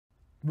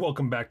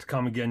Welcome back to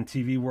Comic-Geddon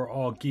TV, where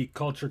all geek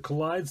culture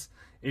collides.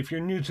 If you're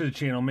new to the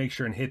channel, make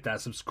sure and hit that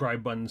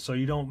subscribe button so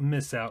you don't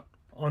miss out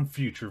on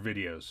future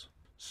videos.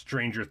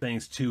 Stranger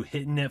Things 2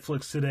 hit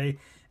Netflix today,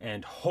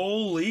 and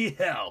holy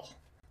hell!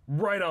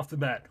 Right off the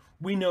bat,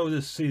 we know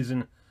this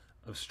season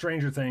of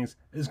Stranger Things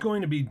is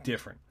going to be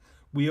different.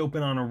 We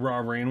open on a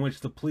robbery in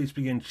which the police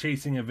begin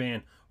chasing a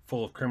van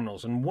full of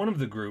criminals, and one of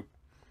the group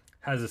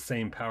has the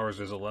same powers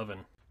as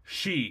 11.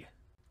 She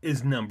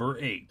is number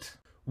 8.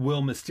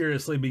 Will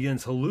mysteriously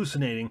begins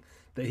hallucinating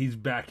that he's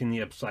back in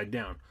the Upside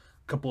Down.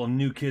 A couple of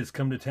new kids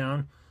come to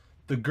town.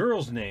 The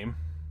girl's name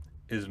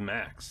is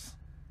Max.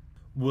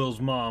 Will's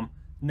mom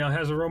now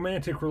has a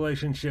romantic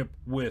relationship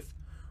with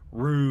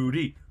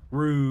Rudy.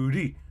 Will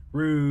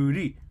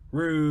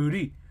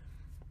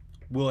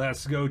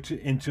has to go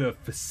into a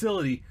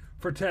facility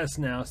for tests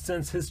now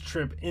since his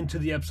trip into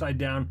the Upside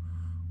Down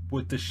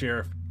with the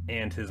sheriff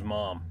and his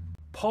mom.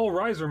 Paul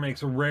Reiser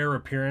makes a rare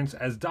appearance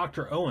as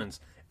Dr. Owens,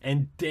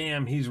 and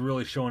damn, he's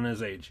really showing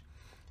his age.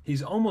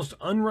 He's almost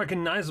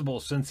unrecognizable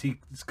since he's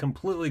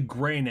completely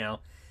gray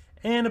now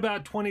and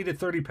about 20 to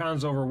 30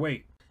 pounds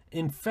overweight.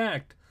 In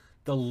fact,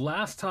 the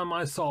last time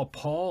I saw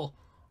Paul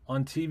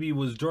on TV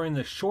was during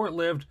the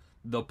short-lived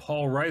The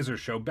Paul Reiser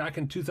Show back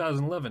in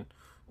 2011,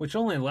 which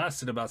only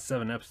lasted about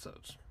 7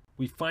 episodes.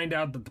 We find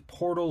out that the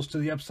portals to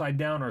the Upside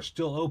Down are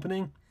still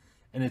opening,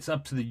 and it's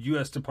up to the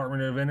U.S.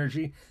 Department of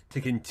Energy to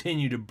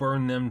continue to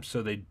burn them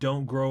so they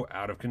don't grow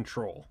out of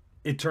control.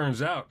 It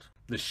turns out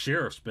the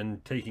sheriff's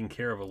been taking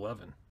care of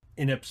 11.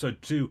 In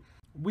episode 2,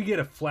 we get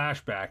a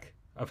flashback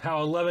of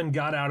how 11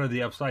 got out of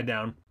the Upside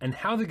Down and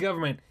how the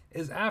government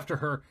is after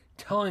her,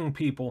 telling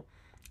people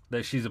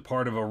that she's a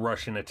part of a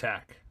Russian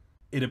attack.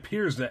 It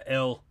appears that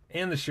Elle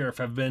and the sheriff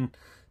have been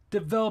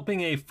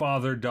developing a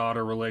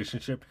father-daughter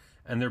relationship,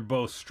 and they're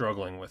both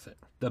struggling with it.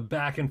 The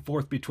back and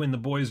forth between the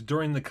boys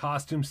during the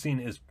costume scene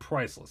is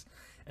priceless,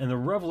 and the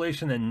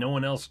revelation that no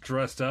one else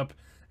dressed up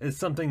is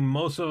something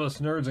most of us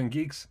nerds and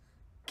geeks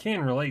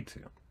can relate to.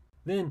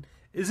 Then,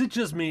 is it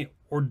just me,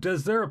 or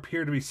does there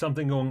appear to be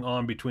something going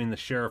on between the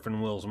sheriff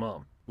and Will's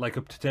mom? Like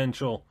a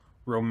potential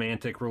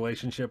romantic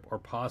relationship, or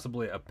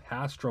possibly a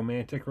past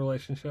romantic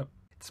relationship?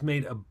 It's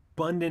made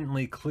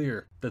abundantly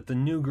clear that the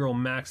new girl,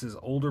 Max's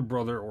older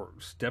brother, or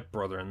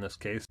stepbrother in this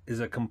case, is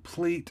a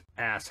complete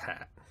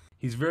asshat.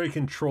 He's very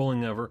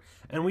controlling of her,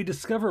 and we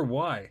discover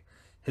why.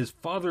 His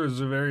father is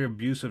very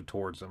abusive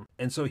towards him,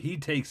 and so he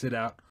takes it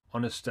out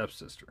on his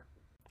stepsister.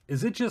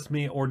 Is it just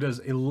me, or does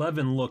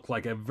 11 look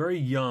like a very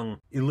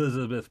young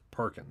Elizabeth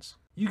Perkins?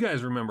 You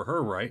guys remember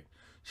her, right?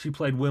 She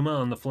played Wilma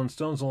on the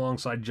Flintstones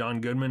alongside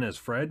John Goodman as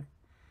Fred.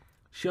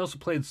 She also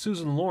played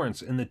Susan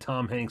Lawrence in the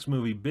Tom Hanks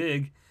movie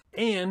Big,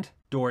 and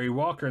Dory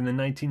Walker in the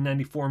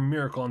 1994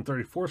 Miracle on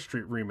 34th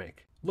Street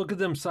remake. Look at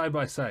them side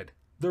by side.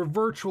 They're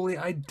virtually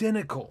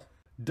identical.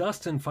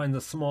 Dustin finds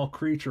a small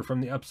creature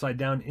from the Upside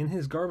Down in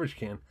his garbage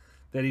can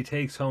that he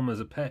takes home as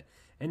a pet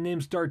and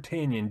names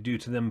D'Artagnan due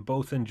to them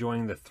both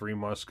enjoying the Three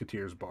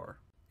Musketeers bar.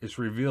 It's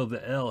revealed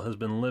that Elle has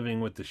been living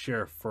with the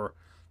sheriff for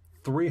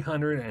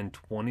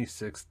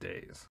 326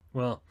 days.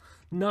 Well,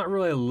 not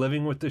really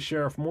living with the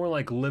sheriff, more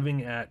like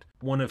living at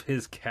one of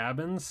his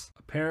cabins.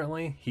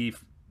 Apparently,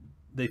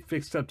 they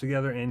fixed up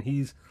together and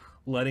he's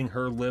letting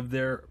her live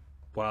there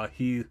while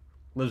he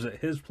lives at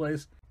his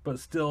place, but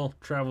still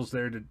travels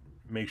there to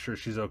make sure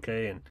she's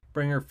okay and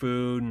bring her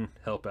food and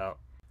help out.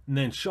 And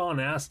then Sean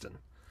Astin.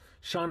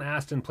 Sean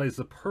Astin plays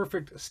the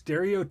perfect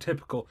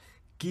stereotypical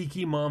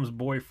geeky mom's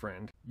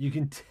boyfriend. You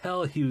can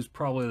tell he was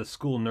probably the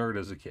school nerd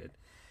as a kid.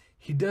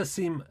 He does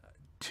seem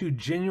to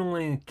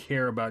genuinely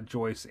care about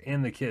Joyce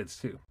and the kids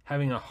too,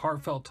 having a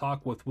heartfelt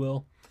talk with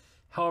Will.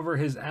 However,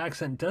 his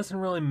accent doesn't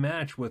really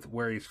match with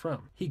where he's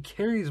from. He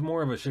carries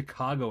more of a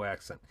Chicago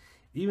accent,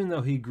 even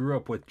though he grew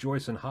up with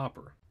Joyce and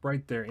Hopper,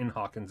 right there in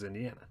Hawkins,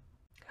 Indiana.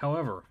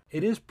 However,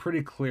 it is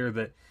pretty clear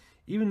that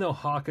even though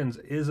Hawkins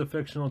is a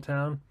fictional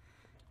town,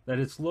 that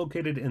it's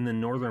located in the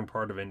northern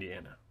part of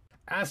Indiana.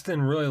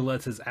 Astin really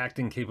lets his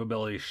acting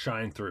capabilities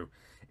shine through.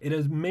 It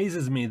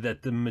amazes me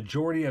that the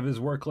majority of his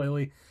work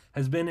lately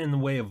has been in the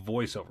way of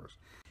voiceovers.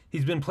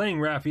 He's been playing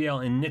Raphael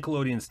in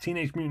Nickelodeon's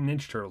Teenage Mutant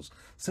Ninja Turtles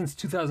since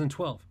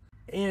 2012,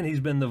 and he's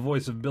been the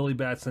voice of Billy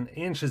Batson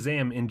and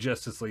Shazam in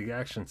Justice League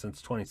Action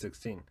since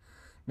 2016.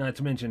 Not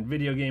to mention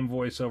video game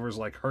voiceovers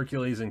like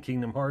Hercules and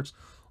Kingdom Hearts,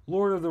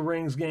 Lord of the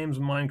Rings games,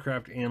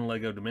 Minecraft, and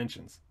LEGO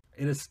Dimensions.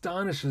 It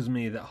astonishes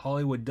me that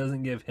Hollywood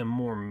doesn't give him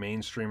more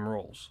mainstream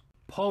roles.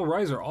 Paul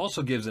Reiser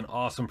also gives an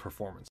awesome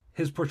performance.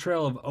 His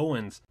portrayal of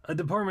Owens, a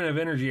Department of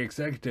Energy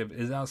executive,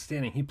 is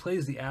outstanding. He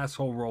plays the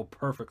asshole role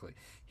perfectly.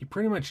 He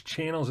pretty much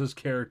channels his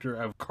character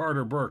of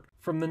Carter Burke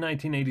from the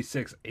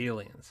 1986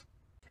 Aliens.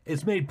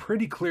 It's made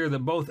pretty clear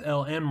that both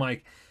Elle and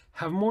Mike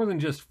have more than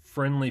just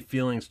friendly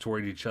feelings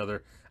toward each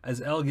other,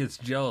 as Elle gets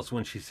jealous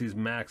when she sees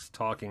Max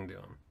talking to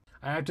him.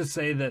 I have to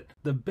say that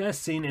the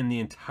best scene in the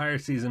entire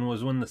season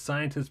was when the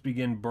scientists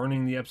begin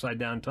burning the Upside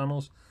Down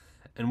tunnels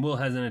and Will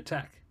has an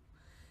attack.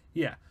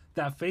 Yeah,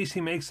 that face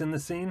he makes in the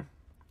scene,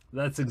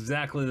 that's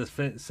exactly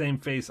the same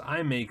face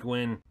I make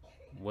when,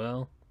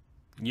 well,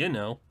 you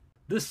know.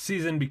 This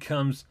season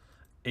becomes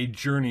a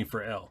journey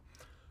for Elle,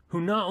 who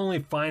not only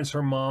finds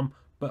her mom,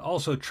 but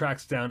also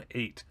tracks down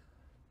 8,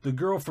 the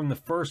girl from the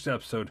first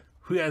episode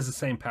who has the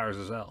same powers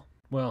as Elle.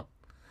 Well,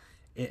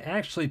 it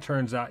actually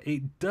turns out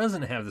 8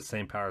 doesn't have the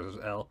same powers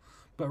as Elle,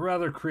 but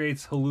rather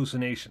creates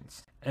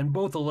hallucinations. And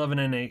both 11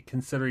 and 8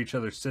 consider each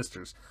other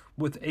sisters,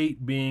 with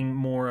 8 being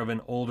more of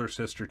an older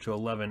sister to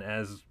 11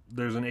 as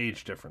there's an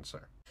age difference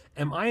there.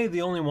 Am I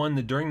the only one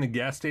that during the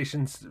gas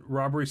station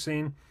robbery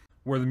scene,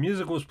 where the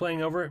music was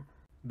playing over it,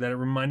 that it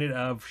reminded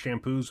of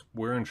Shampoo's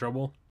We're in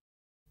Trouble?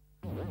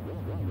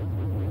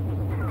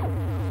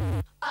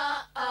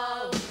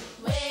 Uh-oh,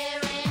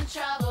 we're in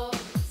trouble.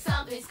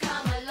 Something's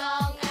come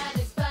along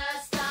and it's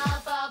burst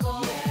our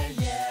bubble.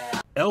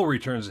 Yeah. Elle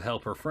returns to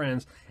help her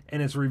friends,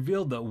 and it's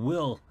revealed that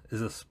Will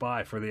is a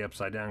spy for the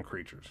Upside Down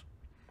creatures.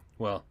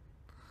 Well,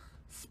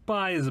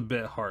 spy is a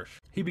bit harsh.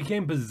 He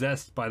became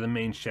possessed by the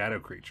main shadow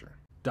creature.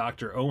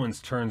 Dr. Owens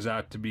turns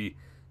out to be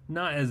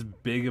not as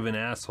big of an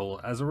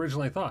asshole as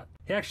originally thought.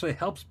 He actually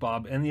helps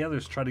Bob and the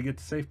others try to get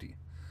to safety.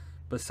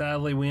 But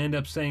sadly, we end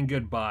up saying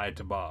goodbye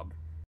to Bob.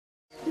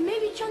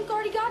 Maybe Chunk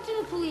already got to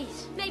the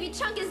police. Maybe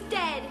Chunk is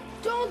dead.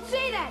 Don't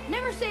say that.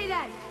 Never say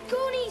that.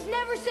 Goonies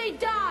never say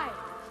die.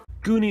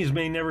 Goonies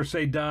may never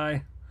say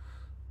die,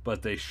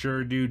 but they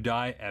sure do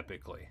die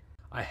epically.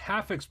 I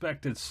half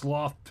expected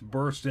Sloth to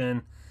burst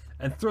in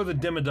and throw the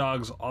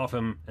Demodogs off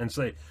him and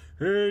say,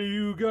 "Hey,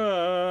 you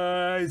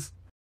guys!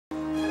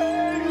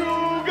 Hey,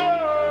 you guys!"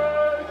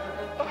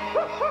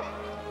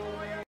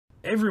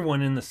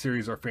 Everyone in the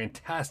series are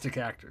fantastic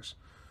actors,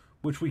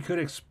 which we could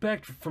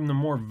expect from the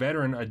more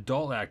veteran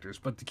adult actors,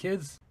 but the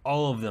kids,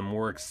 all of them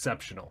were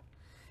exceptional.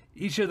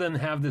 Each of them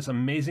have this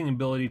amazing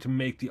ability to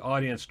make the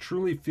audience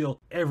truly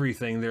feel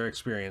everything they're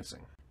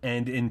experiencing.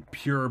 And in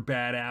pure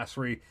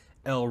badassery,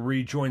 Elle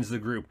rejoins the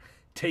group,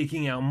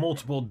 taking out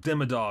multiple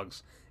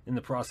Demodogs in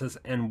the process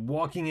and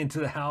walking into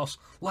the house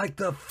like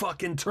the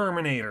fucking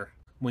Terminator.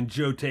 When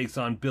Joe takes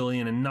on Billy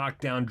in a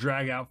knockdown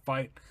drag-out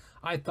fight,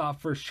 I thought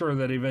for sure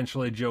that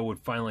eventually Joe would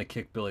finally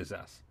kick Billy's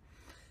ass.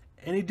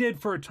 And he did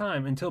for a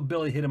time until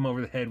Billy hit him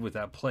over the head with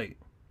that plate.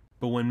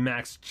 But when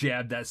Max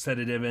jabbed that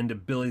sedative into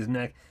Billy's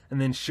neck and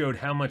then showed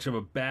how much of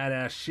a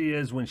badass she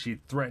is when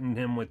she threatened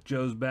him with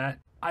Joe's bat,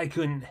 I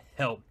couldn't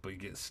help but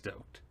get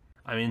stoked.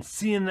 I mean,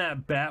 seeing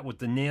that bat with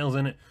the nails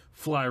in it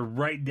fly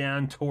right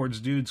down towards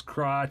dude's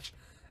crotch,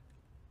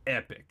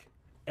 epic.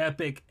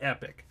 Epic,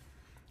 epic.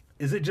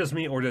 Is it just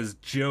me, or does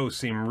Joe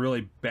seem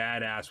really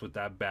badass with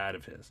that bat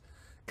of his?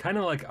 Kind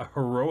of like a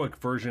heroic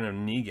version of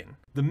Negan.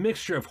 The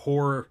mixture of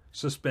horror,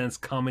 suspense,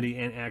 comedy,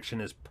 and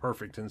action is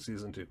perfect in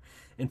Season 2.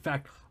 In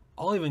fact,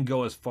 I'll even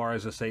go as far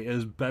as to say it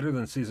is better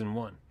than Season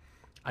 1.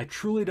 I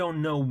truly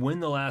don't know when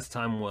the last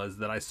time was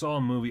that I saw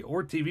a movie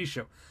or TV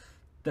show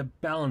that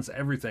balanced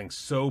everything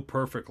so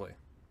perfectly.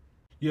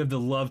 You have the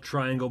love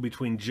triangle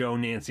between Joe,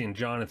 Nancy, and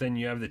Jonathan.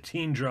 You have the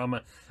teen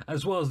drama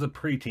as well as the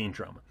preteen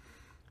drama.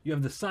 You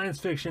have the science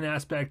fiction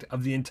aspect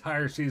of the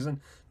entire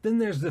season. Then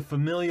there's the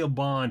familial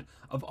bond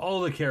of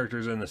all the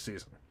characters in the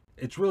season.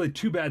 It's really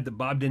too bad that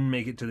Bob didn't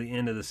make it to the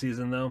end of the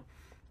season though,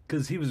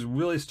 because he was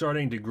really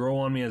starting to grow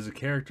on me as a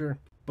character.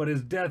 But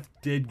his death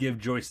did give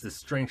Joyce the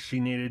strength she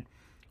needed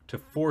to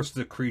force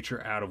the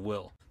creature out of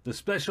Will. The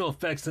special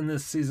effects in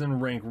this season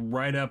rank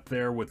right up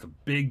there with a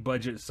big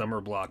budget summer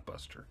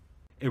blockbuster.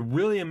 It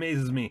really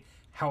amazes me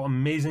how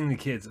amazing the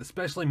kids,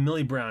 especially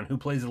Millie Brown, who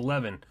plays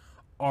 11,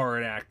 are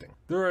at acting.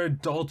 There are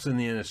adults in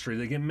the industry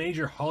that get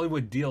major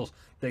Hollywood deals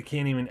that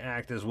can't even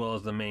act as well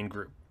as the main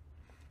group.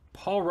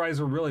 Paul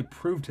Reiser really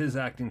proved his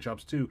acting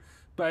chops too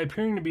by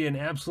appearing to be an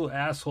absolute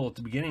asshole at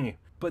the beginning,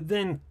 but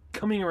then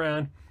coming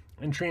around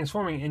and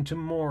transforming into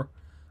more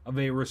of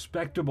a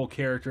respectable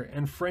character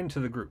and friend to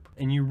the group.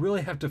 And you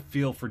really have to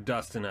feel for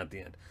Dustin at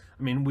the end.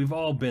 I mean, we've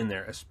all been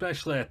there,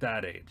 especially at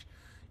that age.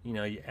 You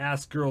know, you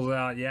ask girls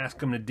out, you ask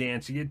them to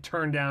dance, you get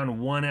turned down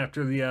one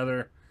after the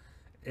other.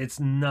 It's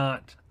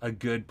not a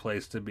good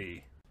place to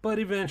be. But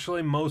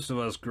eventually, most of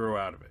us grew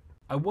out of it.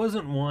 I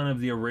wasn't one of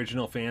the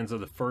original fans of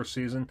the first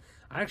season.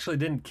 I actually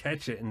didn't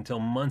catch it until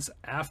months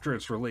after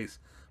its release.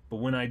 But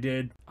when I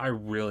did, I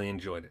really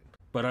enjoyed it.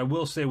 But I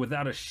will say,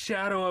 without a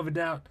shadow of a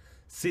doubt,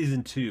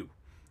 Season 2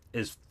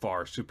 is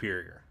far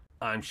superior.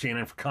 I'm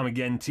Shannon for Come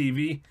Again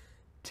TV.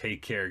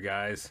 Take care,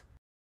 guys.